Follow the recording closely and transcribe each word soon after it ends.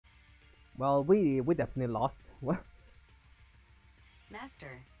Well, we definitely lost. What?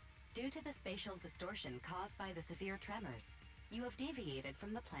 Master, due to the spatial distortion caused by the severe tremors, you have deviated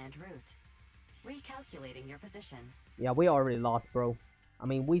from the planned route. Recalculating your position. Yeah, we already lost, bro. I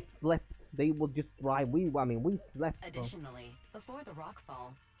mean, we slept. They will just drive. We slept, bro. Additionally, before the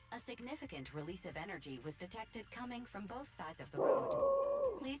rockfall, a significant release of energy was detected coming from both sides of the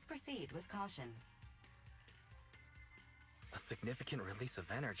road. Please proceed with caution. A significant release of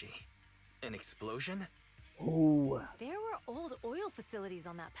energy? An explosion? Ooh. There were old oil facilities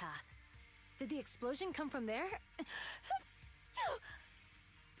on that path. Did the explosion come from there?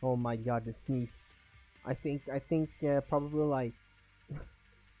 Oh my god, the sneeze. I think probably like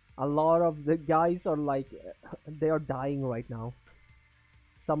a lot of the guys are like they are dying right now.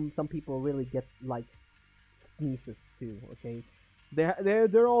 Some people really get like sneezes too. Okay,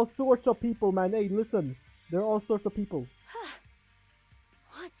 they're all sorts of people, man. Hey, listen, they're all sorts of people.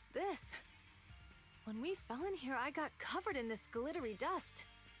 What's this? When we fell in here, I got covered in this glittery dust.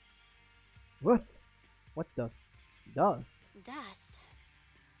 What? What dust? Dust? Dust.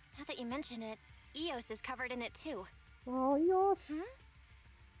 Now that you mention it, Eos is covered in it too. Oh, Eos.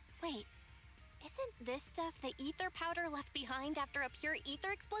 Wait, isn't this stuff the ether powder left behind after a pure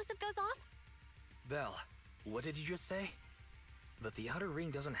ether explosive goes off? Belle, what did you just say? But the Outer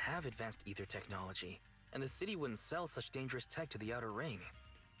Ring doesn't have advanced ether technology, and the city wouldn't sell such dangerous tech to the Outer Ring.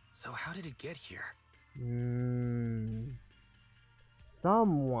 So how did it get here?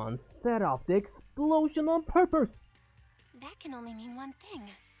 Someone set off the explosion on purpose! That can only mean one thing.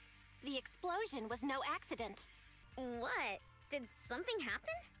 The explosion was no accident. What? Did something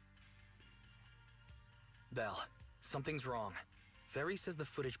happen? Belle, something's wrong. Ferry says the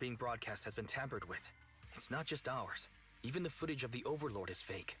footage being broadcast has been tampered with. It's not just ours. Even the footage of the Overlord is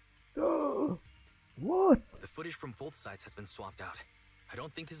fake. What? The footage from both sides has been swapped out. I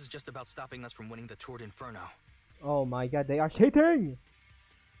don't think this is just about stopping us from winning the Tour d'Inferno. Oh my god, they are cheating!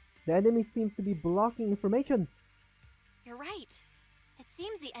 The enemy seems to be blocking information. You're right. It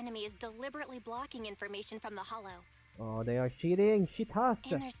seems the enemy is deliberately blocking information from the Hollow. Oh, they are cheating. Shit us.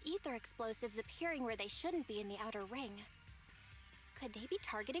 And there's ether explosives appearing where they shouldn't be in the Outer Ring. Could they be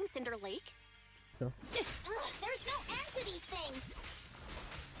targeting Cinder Lake? Ugh, there's no end to these things!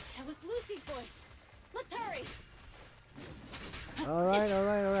 That was Lucy's voice. Let's hurry! Alright,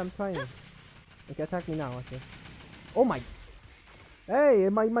 I'm trying. Okay, attack me now, okay. Oh my... Hey,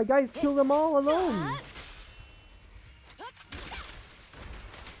 my guys killed them all alone!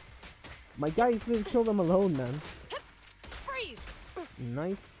 My guys really killed them alone, man. Freeze!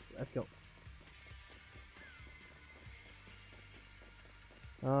 Nice, let's go.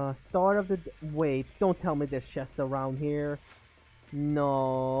 Start of the... Wait, don't tell me there's chests around here.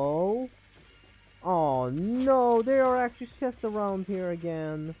 No. Oh no, there are actually chests around here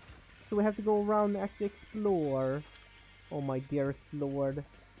again. So we have to go around and actually explore. Oh my dearest lord.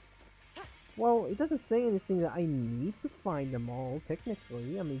 Well, it doesn't say anything that I need to find them all,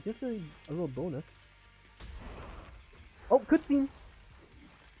 technically. I mean, just a little bonus. Oh, cutscene!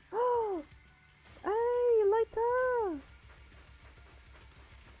 Oh! Hey, Laita!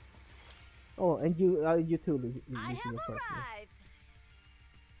 Oh, and you too, Lucy. I have arrived!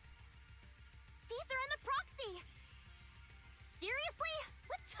 Caesar and the proxy! Seriously?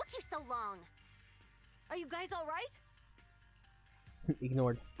 What took you so long? Are you guys alright?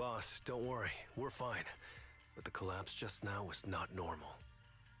 Ignored. Boss, don't worry. We're fine. But the collapse just now was not normal.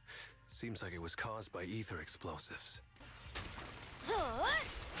 Seems like it was caused by ether explosives.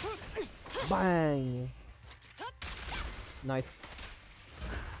 Bang! Nice.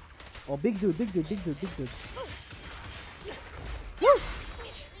 Oh, big dude. Woo!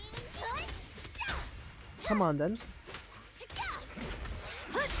 Come on, then.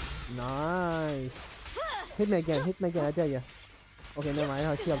 Nice. Hit me again, I dare ya. Okay, never mind,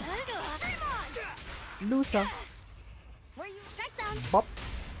 I have shield. Loser. Where you strike them? Bop.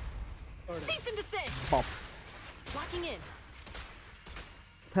 Cease and desist! Bop. Locking in.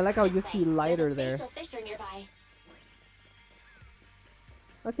 I like how you see lighter there.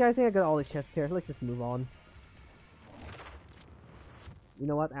 Okay, I think I got all the chests here. Let's just move on. You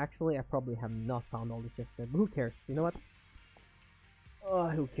know what? Actually, I probably have not found all the chests there, but who cares? You know what?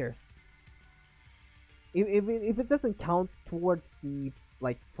 Who cares? If it doesn't count towards the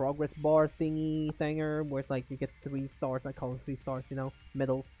like progress bar thinger where it's like you get 3 stars, I call it 3 stars, you know,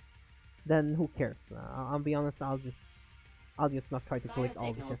 medals, then who cares? I'll be honest, I'll just not try to collect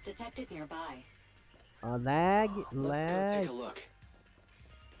all the chests. Detected nearby. Lag. Let's go take a look.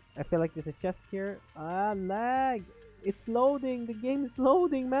 I feel like there's a chest here. Lag. It's loading. The game is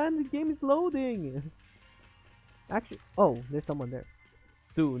loading, man. The game is loading. Actually, oh, there's someone there.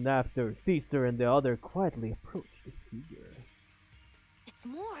 Soon after, Caesar and the other quietly approached the figure. It's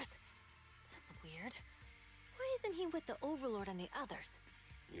Morse. That's weird. Why isn't he with the Overlord and the others?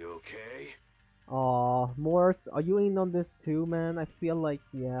 You okay? Aw, Morse, are you in on this too, man? I feel like,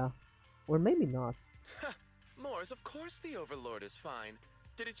 yeah. Or maybe not. Morse, of course the Overlord is fine.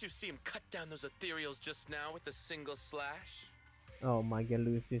 Didn't you see him cut down those ethereals just now with a single slash? Oh my god,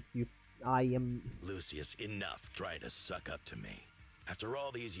 Lucius, I am... Lucius, enough trying to suck up to me. After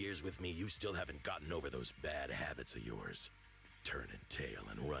all these years with me, you still haven't gotten over those bad habits of yours. Turning tail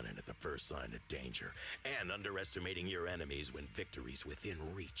and running at the first sign of danger, and underestimating your enemies when victory's within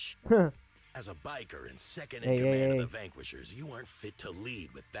reach. As a biker and second in command of the Vanquishers, you aren't fit to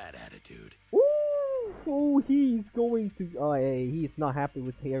lead with that attitude. Ooh, he's going to... Oh, hey, he's not happy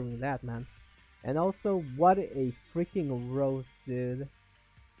with hearing that, man. And also, what a freaking roast, dude.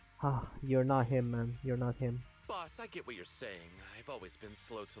 Ah, you're not him, man. You're not him. Boss, I get what you're saying. I've always been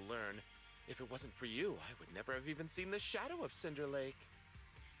slow to learn. If it wasn't for you, I would never have even seen the shadow of Cinder Lake.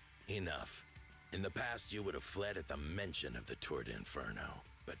 Enough. In the past, you would have fled at the mention of the Tour de Inferno.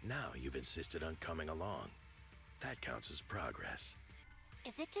 But now you've insisted on coming along. That counts as progress.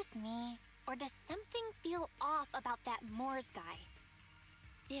 Is it just me, or does something feel off about that Moors guy?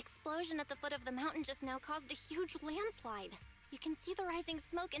 The explosion at the foot of the mountain just now caused a huge landslide. You can see the rising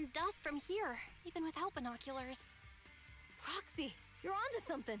smoke and dust from here, even without binoculars. Roxy, you're onto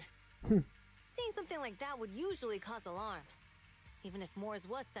something. Seeing something like that would usually cause alarm. Even if Morse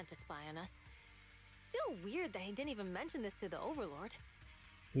was sent to spy on us. It's still weird that he didn't even mention this to the Overlord.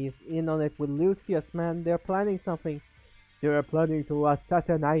 He's in on it with Lucius, man. They're planning something. They're planning to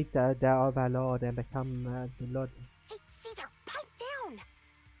assassinate the Overlord and become the Lord. Hey, Caesar, pipe down!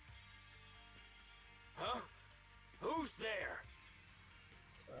 Huh? Who's there?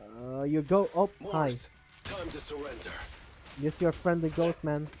 You go... Oh, Morse, hi. time to surrender. This your friendly ghost,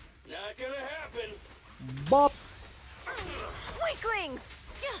 man. Not gonna happen. Bop! Weaklings!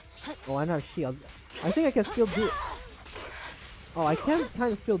 Oh, I have shield. I think I can still do it. Oh, I can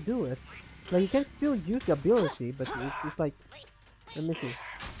kind of still do it. Like, you can still use the ability, but it's like... Let me see.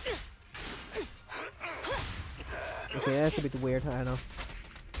 Okay, that's a bit weird, I know.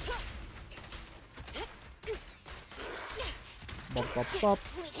 Bop, bop, bop.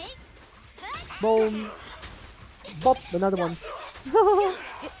 Boom! Bop! Another one.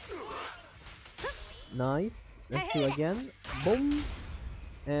 Nice. Let's do again. Boom!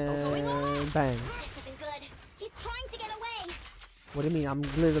 And bang. This isn't good. He's trying to get away. What do you mean? I'm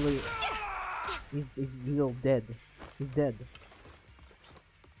literally... He's little dead. He's dead.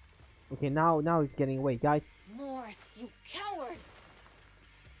 Okay, now he's getting away, guys. Morse, you coward!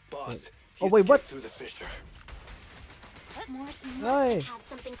 Boss, Oh, wait, what? through the fissure. Morse must Hey. have had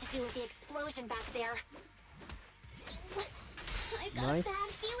something to do with the explosion back there. I've got Nice. a bad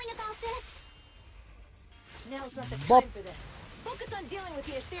feeling about this. Now's not the Bop. time for this. Focus on dealing with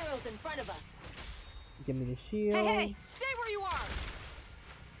the ethereals in front of us. Give me the shield. Hey, stay where you are!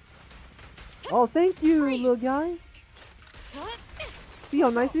 Oh, thank you, Freeze. little guy. See how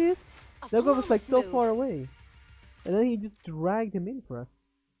nice he is? That guy was like so far away. And then he just dragged him in for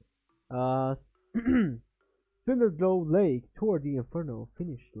us. Cinderglow Lake toward the Inferno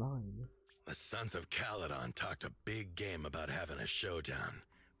finish line. The Sons of Caledon talked a big game about having a showdown,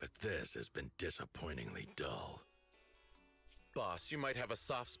 but this has been disappointingly dull. Boss, you might have a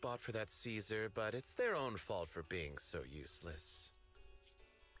soft spot for that Caesar, but it's their own fault for being so useless.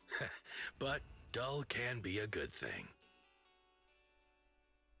 But dull can be a good thing.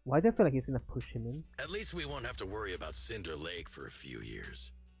 Why do I feel like he's gonna push him in? At least we won't have to worry about Cinder Lake for a few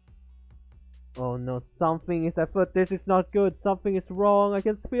years. Oh no, something is afoot. This is not good. Something is wrong. I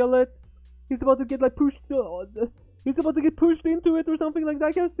can feel it. He's about to get like pushed. He's about to get pushed into it or something like that.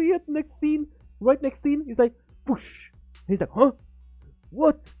 I can see it. Next scene, right next scene, he's like, push. He's like, huh?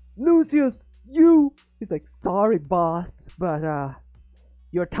 What? Lucius, you? He's like, sorry, boss, but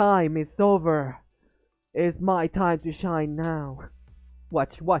your time is over. It's my time to shine now.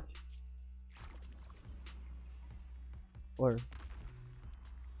 Watch. Or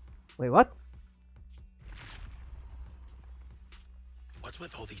wait, what? What's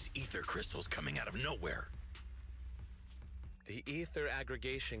with all these ether crystals coming out of nowhere? The ether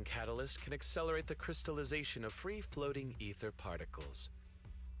aggregation catalyst can accelerate the crystallization of free-floating ether particles.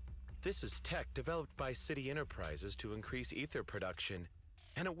 This is tech developed by City Enterprises to increase ether production,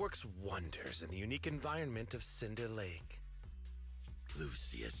 and it works wonders in the unique environment of Cinder Lake.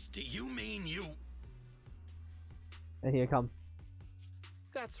 Lucius, do you mean you... And here it comes.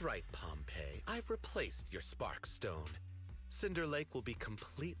 That's right, Pompeii. I've replaced your spark stone. Cinder Lake will be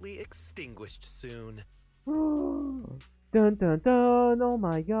completely extinguished soon. Dun dun dun! Oh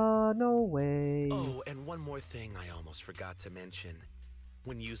my god, no way! Oh, and one more thing I almost forgot to mention.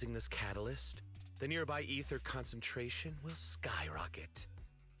 When using this catalyst, the nearby ether concentration will skyrocket.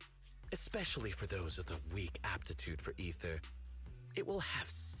 Especially for those with a weak aptitude for ether, it will have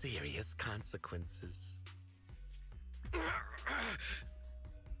serious consequences.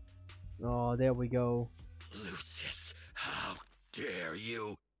 Oh, there we go. Lucius, how dare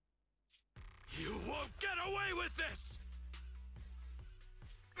you? You won't get away with this!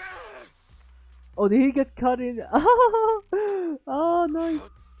 Oh, did he get cut in? Oh, nice. How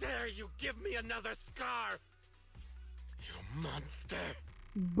dare you give me another scar? You monster!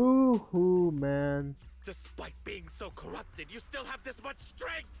 Boo-hoo, man. Despite being so corrupted, you still have this much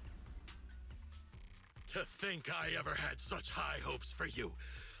strength! To think I ever had such high hopes for you.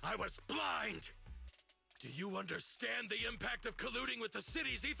 I was blind! Do you understand the impact of colluding with the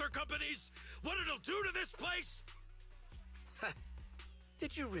city's ether companies? What it'll do to this place?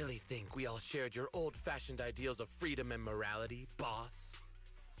 Did you really think we all shared your old-fashioned ideals of freedom and morality, boss?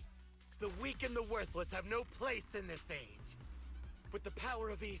 The weak and the worthless have no place in this age. With the power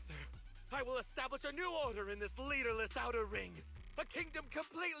of ether, I will establish a new order in this leaderless outer ring. A kingdom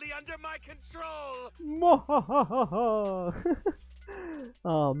completely under my control!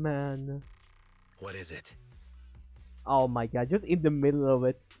 Oh, man. What is it? Oh my god, just in the middle of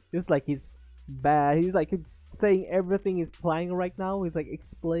it. Just like he's bad. He's like saying everything he's planning right now. He's like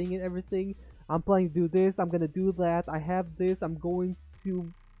explaining everything. I'm planning to do this, I'm gonna do that, I have this, I'm going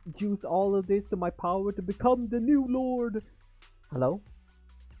to use all of this to my power to become the new lord. Hello?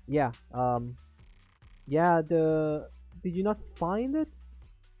 Yeah, yeah, did you not find it?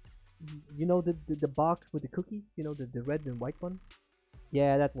 You know the box with the cookie? You know the red and white one?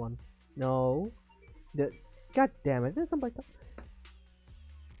 Yeah, that one. No. God damn it, there's somebody.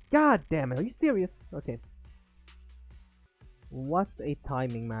 God damn it, are you serious? Okay. What a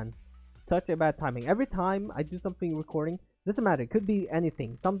timing, man. Such a bad timing. Every time I do something recording, doesn't matter, it could be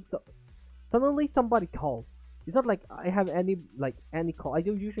anything. Suddenly somebody calls. It's not like I have any call. I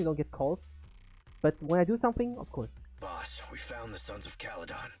usually don't get calls. But when I do something, of course. Boss, we found the Sons of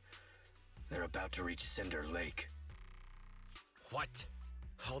Caledon. They're about to reach Cinder Lake. What?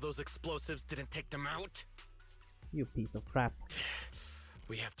 All those explosives didn't take them out? You piece of crap.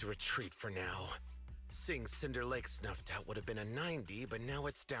 We have to retreat for now. Seeing Cinder Lake snuffed out would have been a 90, but now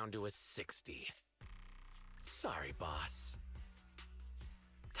it's down to a 60. Sorry, boss.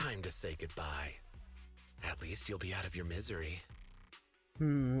 Time to say goodbye. At least you'll be out of your misery.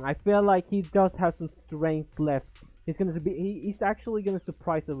 I feel like he does have some strength left. He's actually gonna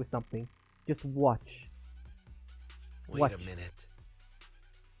surprise us with something. Just watch. Wait a minute.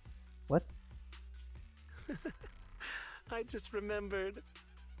 What? I just remembered.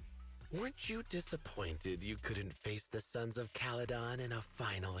 Weren't you disappointed you couldn't face the Sons of Caledon in a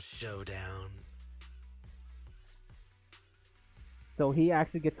final showdown? So he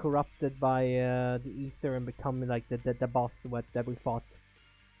actually gets corrupted by the ether and becoming like the boss that we fought.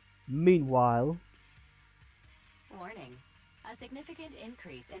 Meanwhile... Warning. A significant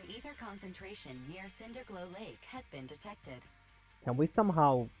increase in ether concentration near Cinderglow Lake has been detected. Can we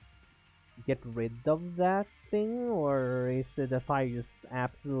somehow get rid of that thing, or is the fire just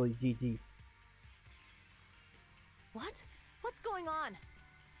absolutely GG's? What? What's going on?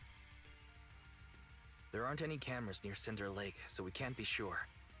 There aren't any cameras near Cinder Lake, so we can't be sure.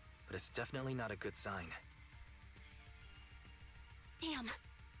 But it's definitely not a good sign. Damn.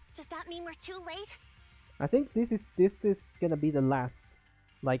 Does that mean we're too late? I think this is gonna be the last,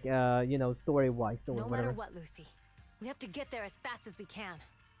 like you know, story-wise or No whatever. matter what, Lucy. We have to get there as fast as we can.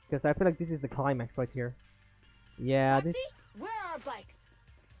 Because I feel like this is the climax right here. Yeah, Foxy, where are our bikes?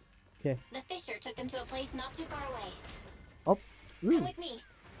 Okay. The Fisher took them to a place not too far away. Oh. Come Ooh. with me.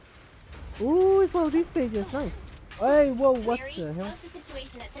 Ooh, it's one of these stages. Nice. Hey, whoa, what Mary, the hell? how's the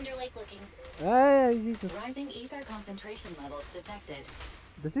situation at Cinder Lake looking? Hey, Jesus. Rising ether concentration levels detected.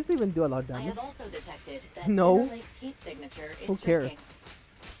 Does this even do a lot of I damage? have also detected that No. Cinder Lake's heat signature is Who cares? shrinking.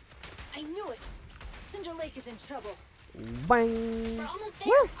 I knew it! Cinder Lake is in trouble. Bang! We're almost there.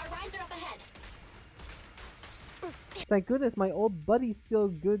 Woo! Our rides are up ahead. Thank goodness my old buddy's still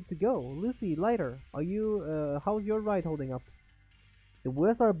good to go. Lucy, lighter. Are you, how's your ride holding up? The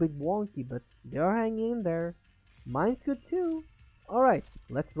wheels are a bit wonky, but they're hanging in there. Mine's good too. Alright,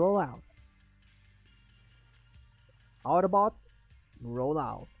 let's roll out. Autobots, roll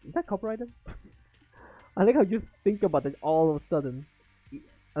out. Is that copyrighted? I like how you just think about it all of a sudden.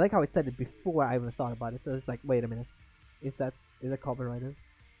 I like how I said it before I even thought about it, so it's like, wait a minute. Is that copyrighted?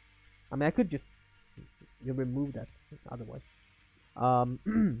 I mean, I could just remove that otherwise.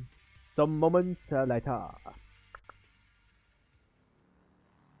 Some moments later.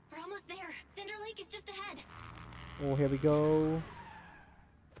 Cinder Lake is just ahead. Oh, here we go.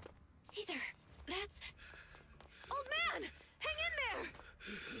 Caesar, that's... Old man! Hang in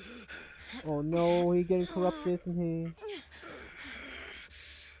there! Oh no, he getting corrupted, isn't he?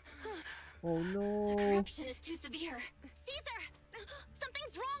 Oh no. Corruption is too severe. Caesar!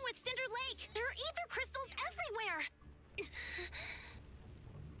 Something's wrong with Cinder Lake! There are ether crystals everywhere!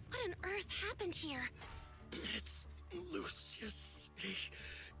 What on earth happened here? It's Lucius. He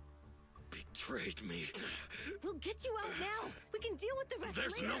betrayed me. We'll get you out now. We can deal with the rest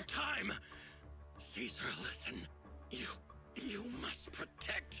There's later. no time. Caesar, listen. You must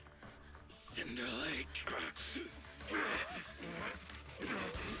protect Cinder Lake.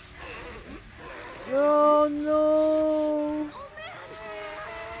 Oh no!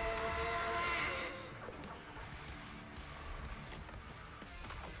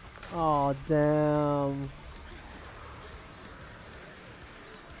 Oh damn!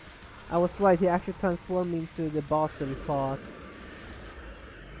 I was right. He actually transformed into the boss that we fought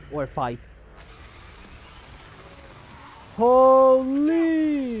or fight.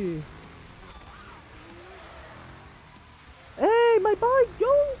 Holy! Hey, my bike, yo!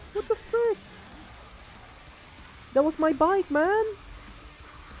 What the frick? That was my bike, man!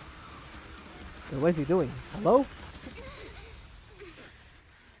 What is he doing? Hello?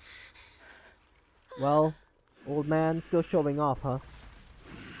 Well, old man still showing off, huh?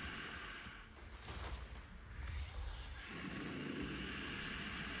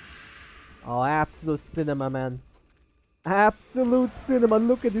 Oh, absolute cinema, man. Absolute cinema.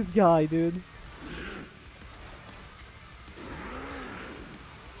 Look at this guy, dude.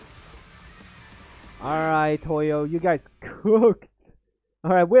 Alright, Toyo, you guys cooked.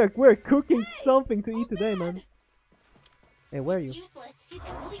 Alright, we're cooking something to eat today, man. Hey, where are you? Useless. He's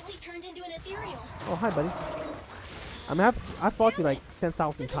completely turned into an ethereal. Oh, hi, buddy. I fought you like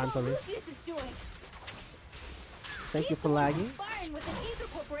 10,000 times already. Lucius is doing. Thank you for lagging. Conspiring with an ether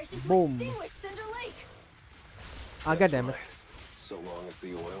corporation to Boom. extinguish Cinder Lake. Ah, goddammit. So long as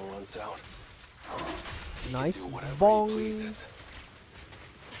the oil runs out. Nice. Do whatever he Bong. pleases.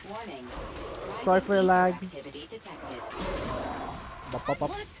 Warning. Sorry Rising for the ether lag. activity detected. Bop, bop,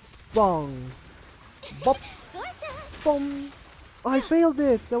 bop. Bong. Bop. Boom. I failed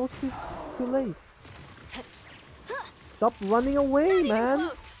it. That was too late. Stop running away,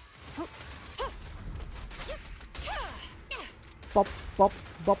 man. Bop, bop,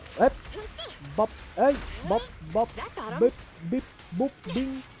 bop. Ep. Bop. Hey. Bop, bop. That got him. Bip, bip, boop,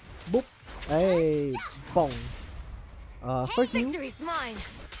 bing, boop. Hey. Bong. First you, Victory's mine.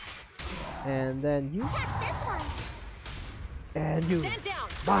 and then you, Catch this one! and you. Stand down.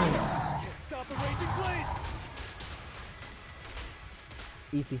 Bye. Stop the raging blaze!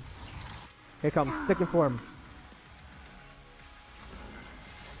 Easy. Here comes second form.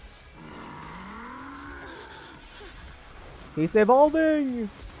 He's evolving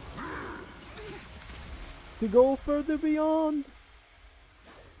to go further beyond.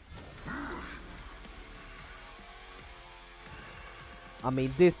 I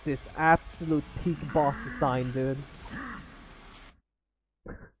mean, this is absolute peak boss design, dude.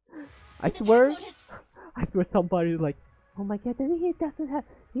 I swear somebody's like, oh my god, then he doesn't have,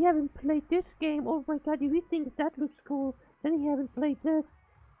 he haven't played this game. Oh my god, if he thinks that looks cool, then he haven't played this.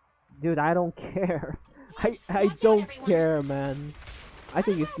 Dude, I don't care. I don't care, man. I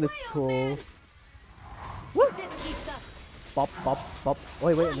think it looks cool. Woo! This keeps up. Bop, bop, bop.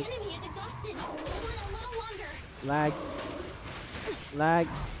 Wait, The wait. enemy is exhausted. Hold a little longer. Lag. Lag.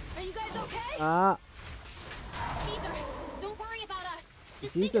 Are you guys okay? Ah. Caesar, don't worry about us.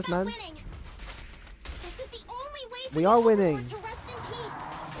 Just Jesus, think about man. winning. This is the only way for We the are Overlord winning. to rest in peace.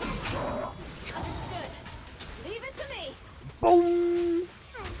 Understood. Leave it to me. Boom.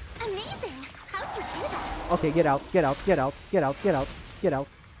 Amazing. How'd you do that? Okay, get out, get out, get out, get out, get out, get out.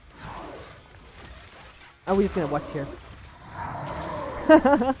 And we're just gonna watch here.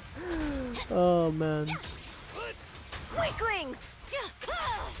 Oh man. Weaklings.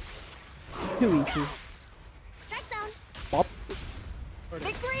 Too easy. Strike zone. Bop.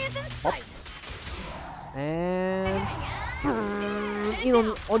 Victory is in Bop. sight. And in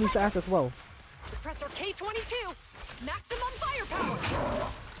on his ass as well. Suppressor K-22. Maximum firepower.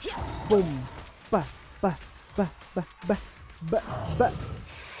 Yeah. Boom. Ba ba ba ba ba ba ba.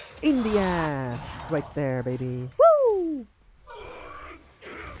 In the ass. Right there, baby. Woo!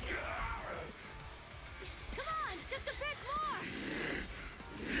 Come on, just a bit more.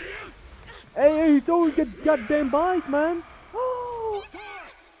 Hey, don't get goddamn bite, man.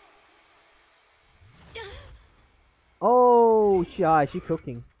 Oh, she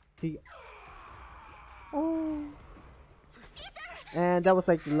cooking. She. Oh. Caesar, And that was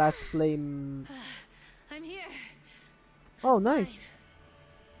like the last flame. I'm here. Oh, nice. Fine.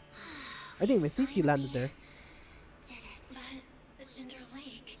 I didn't even see she landed there. Did it. But Cinder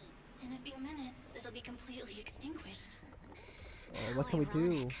Lake, in a few minutes, it'll be completely extinguished. Oh, what can we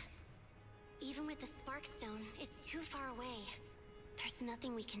do? Even with the Sparkstone, it's too far away. There's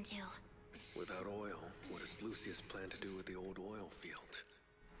nothing we can do. Without oil, what does Lucius plan to do with the old oil field?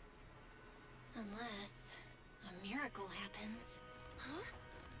 Unless a miracle happens. Huh?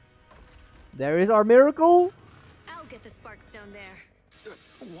 There is our miracle. I'll get the Sparkstone there.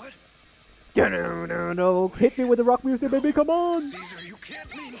 What? No, hit me with the rock music, baby. Come on. Caesar, you can't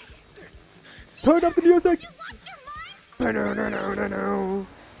mean... Turn up the music. You lost your mind? No.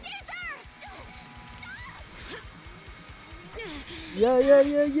 Caesar! Yeah.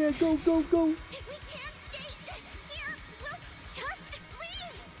 Go. If we can't stay here, we'll just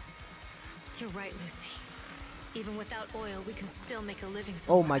leave! You're right, Lucy. Even without oil, we can still make a living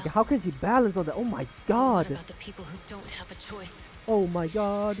Oh somewhere my god, else. how can she balance on that? Oh my What god. about the people who don't have a choice? Oh my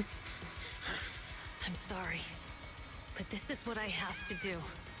god. I'm sorry, but this is what I have to do.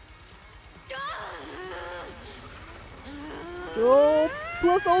 Oh,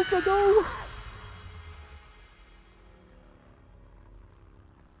 plus also go.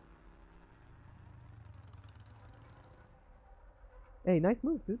 Hey, nice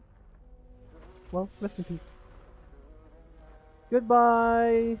move, dude. Well, rest in peace.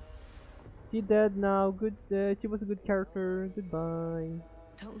 Goodbye. She dead now. Good. She was a good character. Goodbye.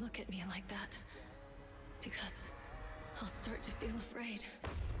 Don't look at me like that, because I'll start to feel afraid.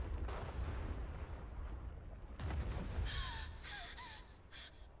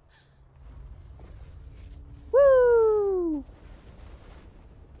 Woo!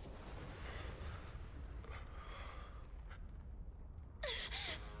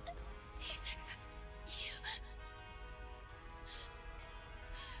 Caesar,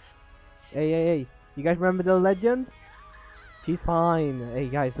 Hey. You guys remember the legend? She's fine. Hey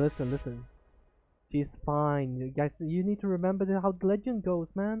guys, listen. She's fine. You guys, you need to remember how the legend goes,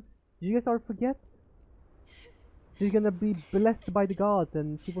 man. You guys are forget? She's gonna be blessed by the gods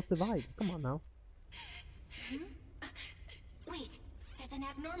and she will survive. Come on now. Wait, there's an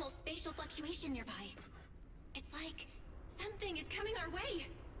abnormal spatial fluctuation nearby. It's like something is coming our way.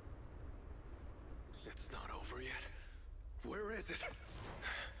 It's not over yet. Where is it?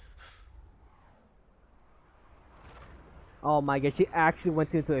 Oh my god, she actually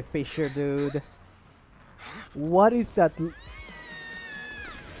went into a fissure, dude. What is that?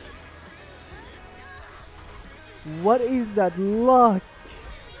 What is that luck?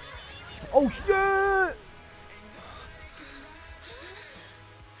 Oh shit!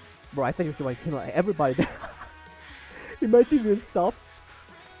 Bro, I think we should like kill everybody there. Imagine if you stop.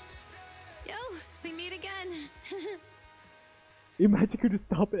 Yo, we meet again. Imagine you just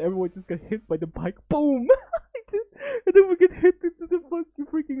stop and everyone just got hit by the bike. Boom! And then we get hit into the fucking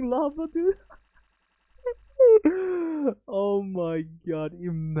freaking lava, dude. Oh my god,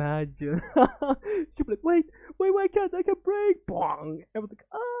 imagine. She'd be like, wait, I can't break. Bong! Everyone's like,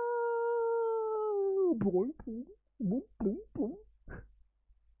 oh, boing, boom, boom, boom, boom.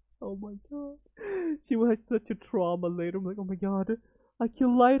 Oh my god. She will have such a trauma later. I'm like, oh my god, I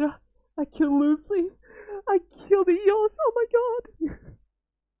killed Lyra, I killed Lucy, I killed the Eos, oh my god.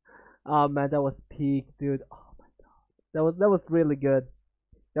 Oh man, that was peak, dude. Oh my god. That was really good.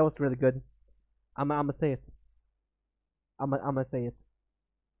 That was really good. I'ma say it. I'ma say it.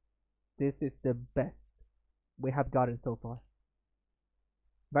 This is the best we have gotten so far.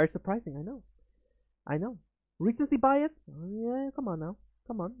 Very surprising, I know. Recency bias? Yeah, come on now.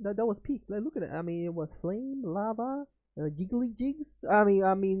 Come on. That was peak. Like, look at it. I mean, it was flame, lava, jiggly jigs.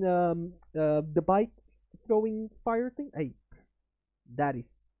 The bike throwing fire thing. Hey, that is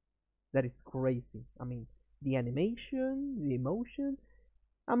crazy. I mean, the animation, the emotion.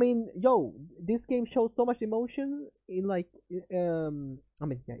 I mean, yo, this game shows so much emotion in like,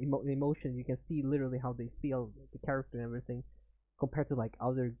 emotion. You can see literally how they feel, the character and everything, compared to like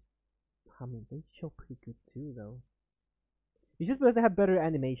other. I mean, they show pretty good too, though. It's just because they have better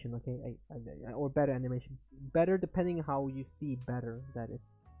animation, okay, or better animation, better depending on how you see better. That is,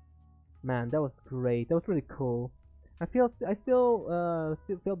 man, that was great. That was really cool. I still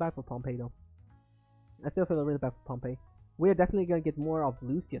feel bad for Pompey though. I still feel really bad for Pompey. We are definitely gonna get more of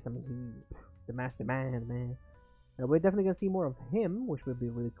Lucius. I mean, he, the master man. We're definitely gonna see more of him, which will be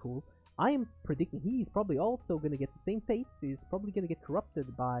really cool. I am predicting he's probably also gonna get the same fate. He's probably gonna get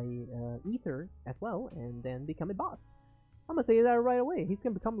corrupted by Ether as well, and then become a boss. I'm gonna say that right away. He's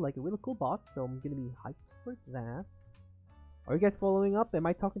gonna become like a really cool boss, so I'm gonna be hyped for that. Are you guys following up? Am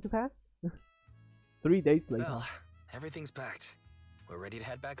I talking too fast? 3 days later. Well, everything's packed. we're ready to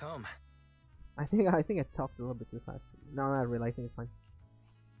head back home. I think I talked a little bit too fast. No, not really. I think it's fine.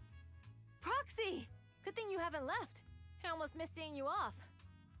 Proxy! Good thing you haven't left. I almost missed seeing you off.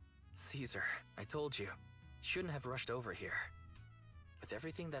 Caesar, I told you. You shouldn't have rushed over here. With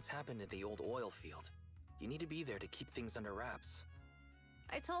everything that's happened in the old oil field, you need to be there to keep things under wraps.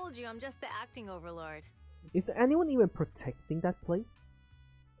 I told you, I'm just the acting overlord. Is anyone even protecting that place?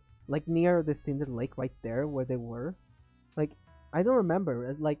 Like near the Cinder Lake right there where they were? Like, I don't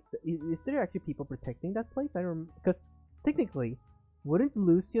remember. Like, is there actually people protecting that place? I don't, because technically, wouldn't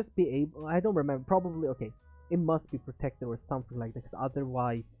Lucius be able? I don't remember. Probably, okay. It must be protected or something like that. Because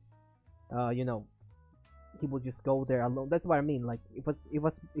otherwise, you know, he will just go there alone. That's what I mean. Like, if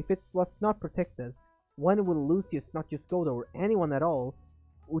it was not protected, when will Lucius not just go there, or anyone at all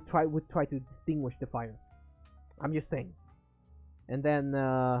would try to extinguish the fire? I'm just saying. And then,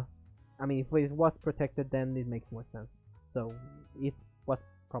 I mean, if it was protected, then it makes more sense. So it was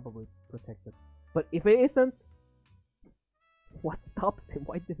probably protected. But if it isn't, what stops him?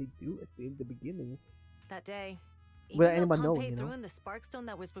 Why did he do it in the beginning? That day, Will even though anyone know, Pompey you know? threw in the Sparkstone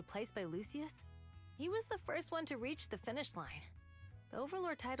that was replaced by Lucius, he was the first one to reach the finish line. The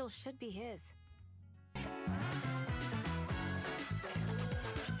Overlord title should be his.